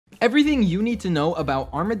Everything you need to know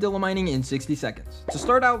about armadillo mining in 60 seconds. To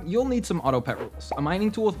start out, you'll need some auto pet rules, a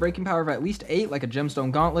mining tool with breaking power of at least 8 like a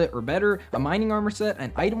gemstone gauntlet or better, a mining armor set,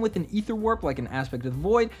 an item with an ether warp like an aspect of the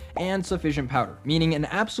void, and sufficient powder, meaning an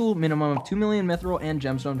absolute minimum of 2 million mithril and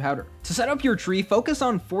gemstone powder. To set up your tree, focus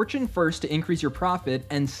on fortune first to increase your profit,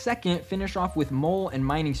 and second, finish off with mole and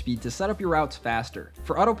mining speed to set up your routes faster.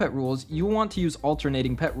 For auto pet rules, you will want to use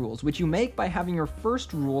alternating pet rules, which you make by having your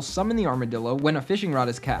first rule summon the armadillo when a fishing rod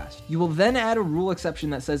is cast. You will then add a rule exception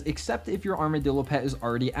that says except if your armadillo pet is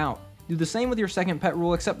already out. Do the same with your second pet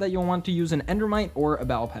rule, except that you'll want to use an endermite or a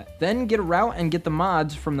battle pet. Then get a route and get the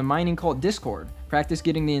mods from the mining cult Discord. Practice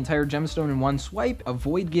getting the entire gemstone in one swipe,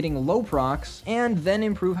 avoid getting low procs, and then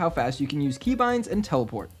improve how fast you can use keybinds and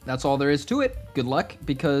teleport. That's all there is to it. Good luck,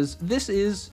 because this is